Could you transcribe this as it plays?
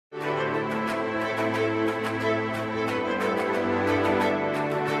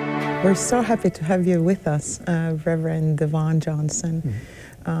We're so happy to have you with us, Reverend Devon Johnson.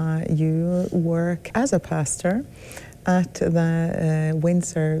 You work as a pastor at the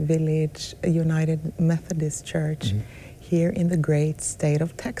Windsor Village United Methodist Church here in the great state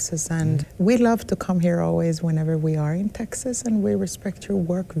of Texas. And we love to come here always whenever we are in Texas, and we respect your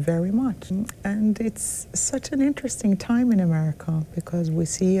work very much. And it's such an interesting time in America because we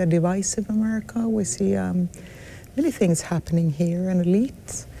see a divisive America. We see many things happening here, an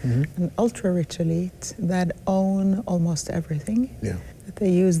elite, an ultra-rich elite that own almost everything. That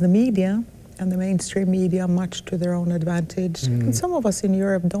they use the media and the mainstream media much to their own advantage. And some of us in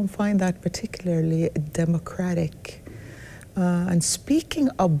Europe don't find that particularly democratic. And speaking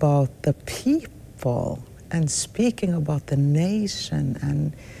about the people and speaking about the nation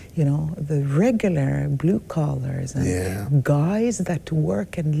and, you know, the regular blue collars and guys that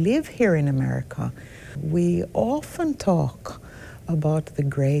work and live here in America, we often talk about the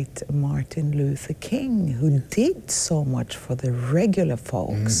great Martin Luther King, who did so much for the regular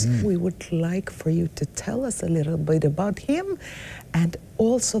folks. We would like for you to tell us a little bit about him and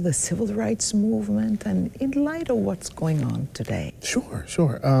also the civil rights movement, and in light of what's going on today. Sure.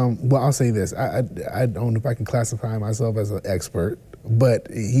 Well, I'll say this. I don't know if I can classify myself as an expert, but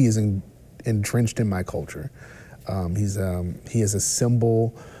he is entrenched in my culture. He is a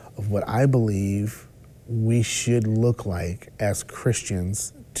symbol of what I believe we should look like as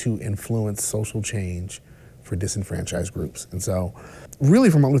Christians to influence social change for disenfranchised groups. And so really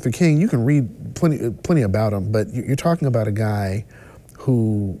from Martin Luther King, you can read plenty about him, but you're talking about a guy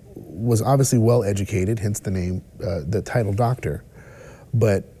who was obviously well educated, hence the name, the title doctor.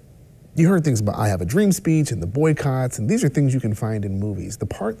 But you heard things about I Have a Dream speech and the boycotts, and these are things you can find in movies. The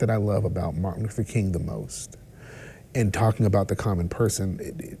part that I love about Martin Luther King the most, in talking about the common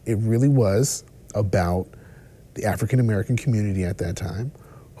person, it really was about the African-American community at that time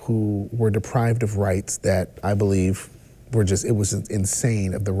who were deprived of rights that I believe were just, it was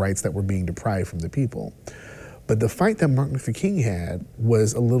insane of the rights that were being deprived from the people. But the fight that Martin Luther King had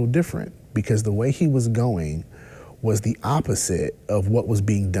was a little different because the way he was going was the opposite of what was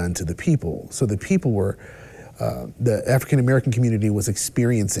being done to the people. So the people were, the African-American community was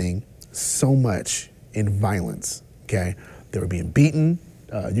experiencing so much in violence, okay? They were being beaten.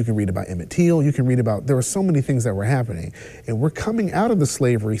 You can read about Emmett Till, you can read about, there were so many things that were happening. And we're coming out of the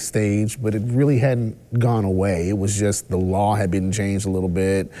slavery stage, but it really hadn't gone away. It was just the law had been changed a little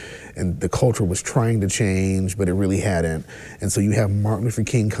bit and the culture was trying to change, but it really hadn't. And so you have Martin Luther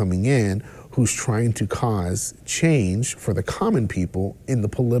King coming in who's trying to cause change for the common people in the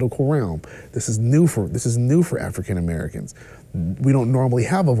political realm. This is new for African Americans. We don't normally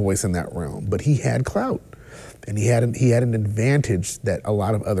have a voice in that realm, but he had clout. And he had an advantage that a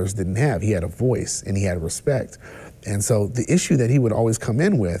lot of others didn't have. He had a voice and he had respect. And so the issue that he would always come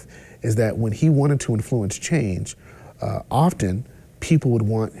in with is that when he wanted to influence change, often people would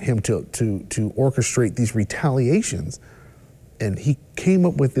want him to orchestrate these retaliations. And he came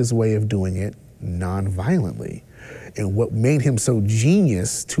up with this way of doing it non-violently. And what made him so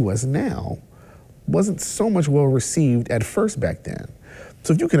genius to us now wasn't so much well received at first back then.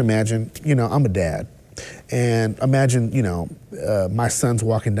 So if you can imagine, you know, I'm a dad. And imagine, you know, my son's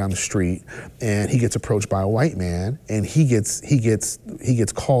walking down the street and he gets approached by a white man and he gets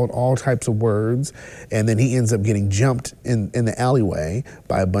called all types of words, and then he ends up getting jumped in the alleyway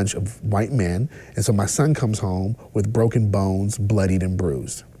by a bunch of white men. And so my son comes home with broken bones, bloodied and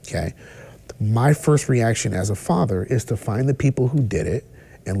bruised, okay? My first reaction as a father is to find the people who did it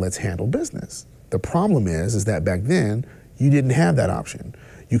and let's handle business. The problem is that back then you didn't have that option.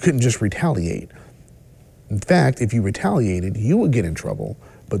 You couldn't just retaliate. In fact, if you retaliated, you would get in trouble,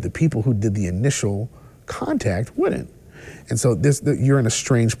 but the people who did the initial contact wouldn't. And so you're in a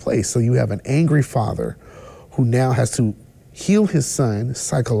strange place. So you have an angry father who now has to heal his son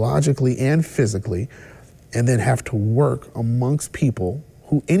psychologically and physically, and then have to work amongst people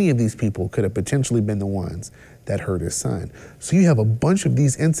who any of these people could have potentially been the ones that hurt his son. So you have a bunch of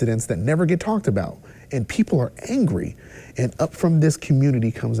these incidents that never get talked about, and people are angry. And up from this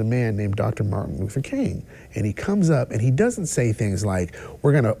community comes a man named Dr. Martin Luther King. And he comes up and he doesn't say things like,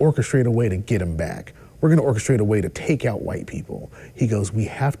 we're gonna orchestrate a way to get him back. We're gonna orchestrate a way to take out white people. He goes, we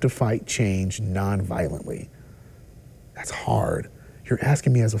have to fight change non-violently. That's hard. You're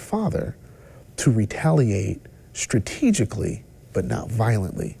asking me as a father to retaliate strategically, but not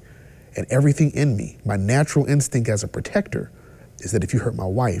violently. And everything in me, my natural instinct as a protector, is that if you hurt my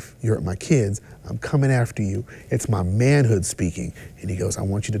wife, you hurt my kids, I'm coming after you. It's my manhood speaking. And he goes, I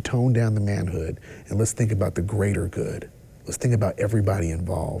want you to tone down the manhood and let's think about the greater good. Let's think about everybody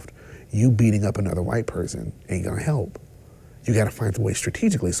involved. You beating up another white person ain't gonna help. You got to find the way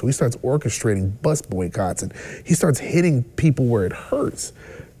strategically. So he starts orchestrating bus boycotts, and he starts hitting people where it hurts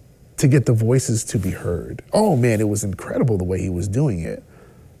to get the voices to be heard. Oh man, it was incredible the way he was doing it.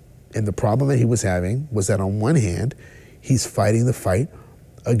 And the problem that he was having was that on one hand, he's fighting the fight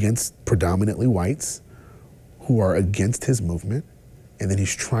against predominantly whites who are against his movement, and then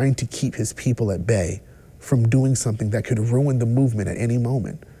he's trying to keep his people at bay from doing something that could ruin the movement at any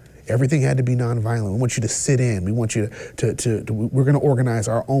moment. Everything had to be nonviolent. We want you to sit in. We want you we're going to organize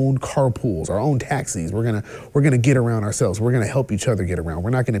our own carpools, our own taxis. We're going to get around ourselves. We're going to help each other get around.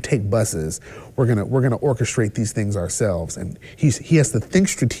 We're not going to take buses. We're going to orchestrate these things ourselves. And he has to think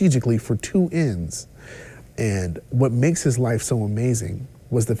strategically for two ends. And what makes his life so amazing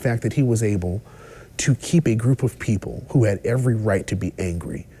was the fact that he was able to keep a group of people who had every right to be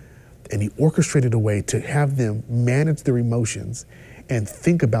angry. And he orchestrated a way to have them manage their emotions and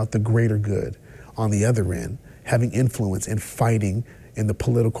think about the greater good on the other end, having influence and fighting in the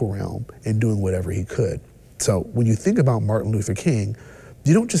political realm and doing whatever he could. So when you think about Martin Luther King,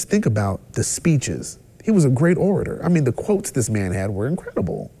 you don't just think about the speeches. He was a great orator. I mean, the quotes this man had were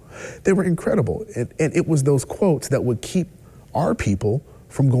incredible. They were incredible. And it was those quotes that would keep our people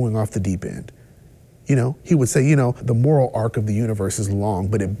from going off the deep end. You know, he would say, you know, the moral arc of the universe is long,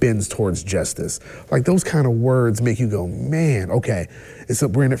 but it bends towards justice. Like those kind of words make you go, man, okay,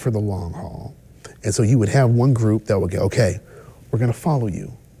 we're in it for the long haul. And so you would have one group that would go, okay, we're going to follow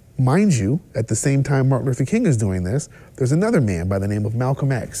you. Mind you, at the same time Martin Luther King is doing this, there's another man by the name of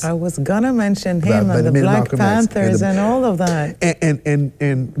Malcolm X. I was going to mention him and the Black Panthers and all of that.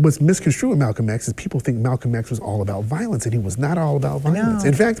 And what's misconstrued with Malcolm X is people think Malcolm X was all about violence, and he was not all about violence. No.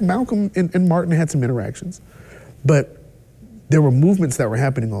 In fact, Malcolm and Martin had some interactions, but there were movements that were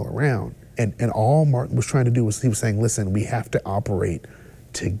happening all around. And all Martin was trying to do was, he was saying, listen, we have to operate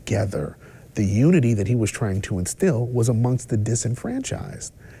together. The unity that he was trying to instill was amongst the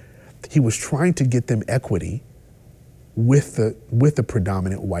disenfranchised. He was trying to get them equity with the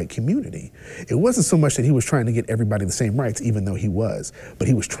predominant white community. It wasn't so much that he was trying to get everybody the same rights, even though he was, but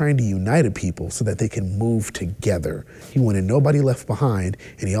he was trying to unite a people so that they can move together. He wanted nobody left behind,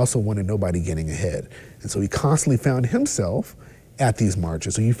 and he also wanted nobody getting ahead. And so he constantly found himself at these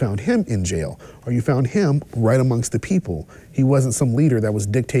marches. So you found him in jail, or you found him right amongst the people. He wasn't some leader that was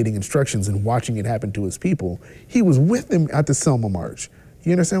dictating instructions and watching it happen to his people. He was with them at the Selma March.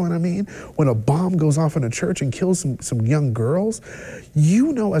 You understand what I mean? When a bomb goes off in a church and kills some young girls,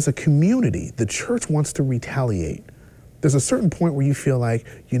 you know, as a community, the church wants to retaliate. There's a certain point where you feel like,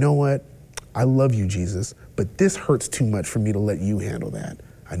 you know what? I love you, Jesus, but this hurts too much for me to let you handle that.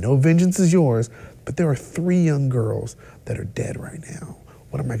 I know vengeance is yours, but there are 3 young girls that are dead right now.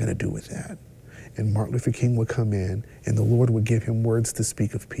 What am I going to do with that? And Martin Luther King would come in, and the Lord would give him words to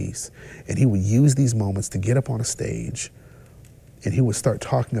speak of peace. And he would use these moments to get up on a stage, and he would start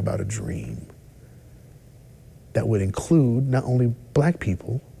talking about a dream that would include not only black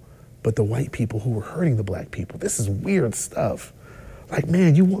people, but the white people who were hurting the black people. This is weird stuff. Like,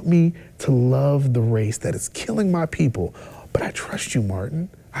 man, you want me to love the race that is killing my people, but I trust you, Martin.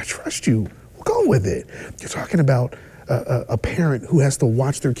 I trust you. We'll go with it. You're talking about a parent who has to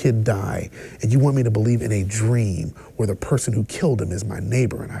watch their kid die, and you want me to believe in a dream where the person who killed him is my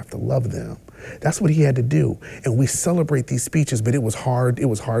neighbor and I have to love them. That's what he had to do. And we celebrate these speeches, but it was hard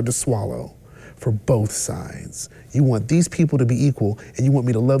to swallow for both sides. You want these people to be equal, and you want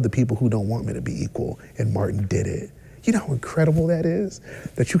me to love the people who don't want me to be equal. And Martin did it. You know how incredible that is?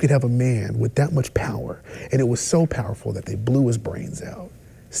 That you could have a man with that much power, and it was so powerful that they blew his brains out.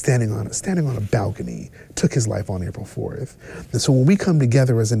 Standing on a balcony, took his life on April 4th. And so when we come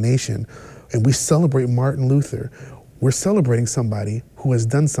together as a nation and we celebrate Martin Luther, we're celebrating somebody who has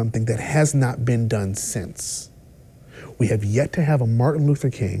done something that has not been done since. We have yet to have a Martin Luther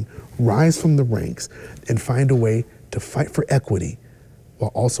King rise from the ranks and find a way to fight for equity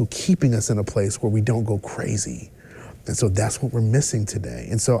while also keeping us in a place where we don't go crazy. And so that's what we're missing today.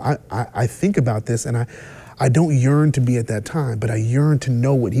 And so I think about this, and I don't yearn to be at that time, but I yearn to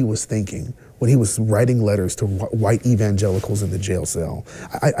know what he was thinking when he was writing letters to white evangelicals in the jail cell.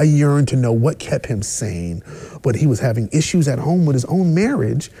 I yearn to know what kept him sane, but he was having issues at home with his own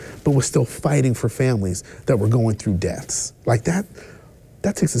marriage, but was still fighting for families that were going through deaths. Like that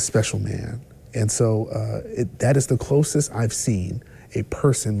takes a special man. And so that is the closest I've seen a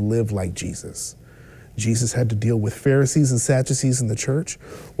person live like Jesus. Jesus had to deal with Pharisees and Sadducees in the church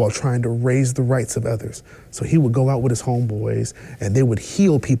while trying to raise the rights of others. So he would go out with his homeboys and they would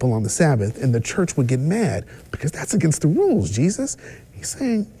heal people on the Sabbath, and the church would get mad because that's against the rules, Jesus. He's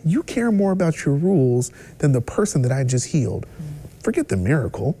saying, you care more about your rules than the person that I just healed. Forget the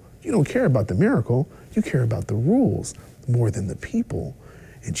miracle. You don't care about the miracle, you care about the rules more than the people.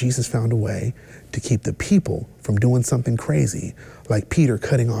 And Jesus found a way to keep the people from doing something crazy, like Peter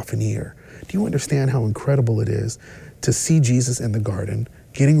cutting off an ear. Do you understand how incredible it is to see Jesus in the garden,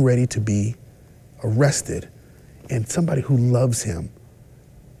 getting ready to be arrested, and somebody who loves him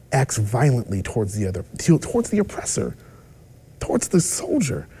acts violently towards the oppressor, towards the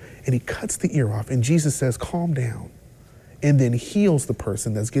soldier, and he cuts the ear off, and Jesus says, calm down, and then heals the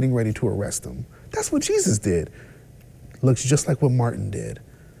person that's getting ready to arrest him. That's what Jesus did. Looks just like what Martin did.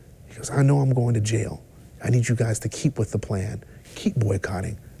 He goes, I know I'm going to jail. I need you guys to keep with the plan. Keep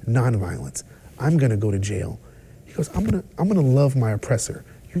boycotting, nonviolence. I'm gonna go to jail. He goes, I'm gonna love my oppressor.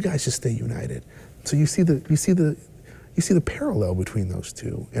 You guys just stay united. So you see the parallel between those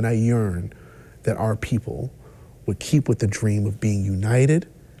two. And I yearn that our people would keep with the dream of being united,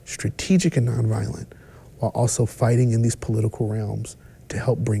 strategic and nonviolent, while also fighting in these political realms to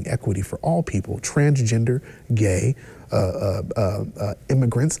help bring equity for all people, transgender, gay,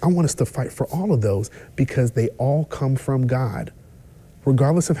 immigrants. I want us to fight for all of those because they all come from God,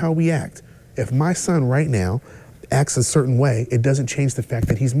 regardless of how we act. If my son right now acts a certain way, it doesn't change the fact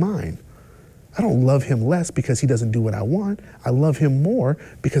that he's mine. I don't love him less because he doesn't do what I want. I love him more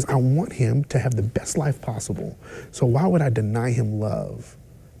because I want him to have the best life possible. So why would I deny him love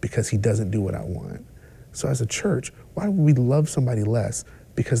because he doesn't do what I want? So as a church, why would we love somebody less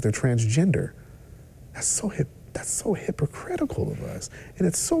because they're transgender? That's so hypocritical of us. And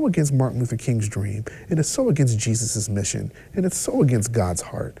it's so against Martin Luther King's dream. And it's so against Jesus' mission. And it's so against God's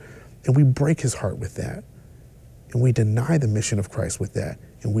heart. And we break his heart with that. And we deny the mission of Christ with that.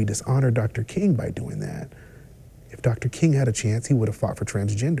 And we dishonor Dr. King by doing that. If Dr. King had a chance, he would have fought for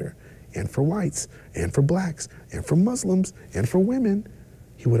transgender, and for whites, and for blacks, and for Muslims, and for women.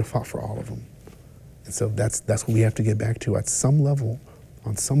 He would have fought for all of them. And so that's what we have to get back to. At some level,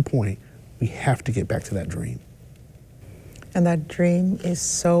 on some point, we have to get back to that dream. And that dream is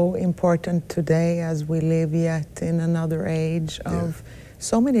so important today as we live yet in another age of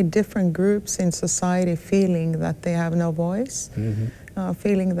so many different groups in society feeling that they have no voice,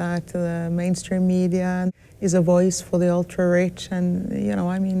 feeling that the mainstream media is a voice for the ultra-rich. And, you know,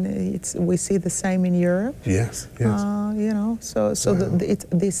 I mean, we see the same in Europe. Yes. You know, so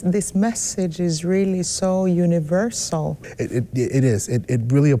this message is really so universal. It is. It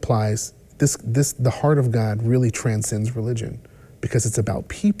really applies. The heart of God really transcends religion because it's about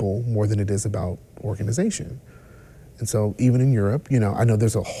people more than it is about organization. And so even in Europe, you know, I know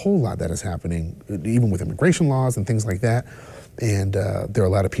there's a whole lot that is happening, even with immigration laws and things like that. And there are a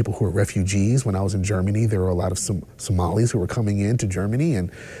lot of people who are refugees. When I was in Germany, there were a lot of Somalis who were coming into Germany,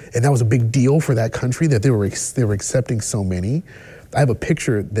 and that was a big deal for that country that they were accepting so many. I have a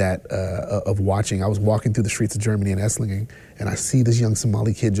picture that of watching. I was walking through the streets of Germany in Esslingen, and I see this young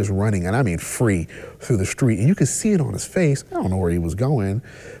Somali kid just running, and I mean free, through the street. And you could see it on his face. I don't know where he was going,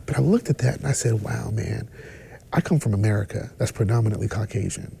 but I looked at that and I said, wow, man, I come from America that's predominantly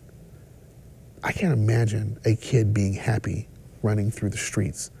Caucasian. I can't imagine a kid being happy running through the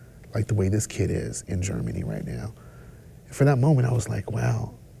streets like the way this kid is in Germany right now. And for that moment, I was like,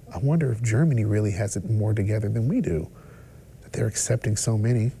 wow, I wonder if Germany really has it more together than we do. That they're accepting so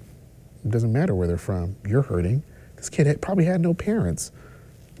many. It doesn't matter where they're from. You're hurting. This kid probably had no parents.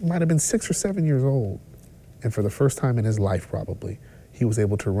 He might have been 6 or 7 years old. And for the first time in his life, probably, he was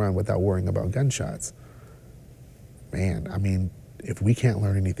able to run without worrying about gunshots. Man, I mean, if we can't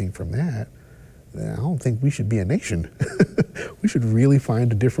learn anything from that, then I don't think we should be a nation. We should really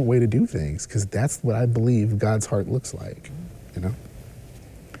find a different way to do things, because that's what I believe God's heart looks like, you know?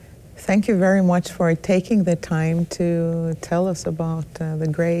 Thank you very much for taking the time to tell us about the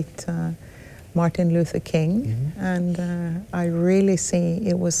great Martin Luther King. And I really see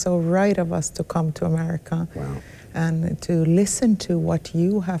it was so right of us to come to America and to listen to what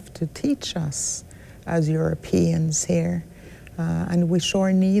you have to teach us as Europeans here. And we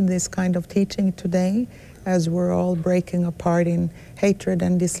sure need this kind of teaching today as we're all breaking apart in hatred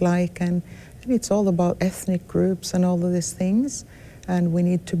and dislike, and it's all about ethnic groups and all of these things, and we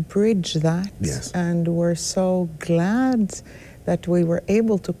need to bridge that. Yes. And we're so glad that we were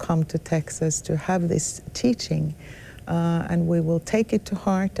able to come to Texas to have this teaching, and we will take it to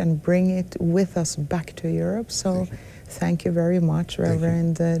heart and bring it with us back to Europe. So thank you very much,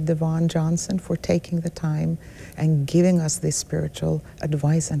 Reverend Devon Johnson, for taking the time and giving us this spiritual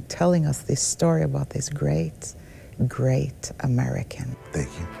advice and telling us this story about this great, great American. Thank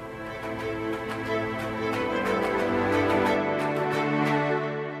you.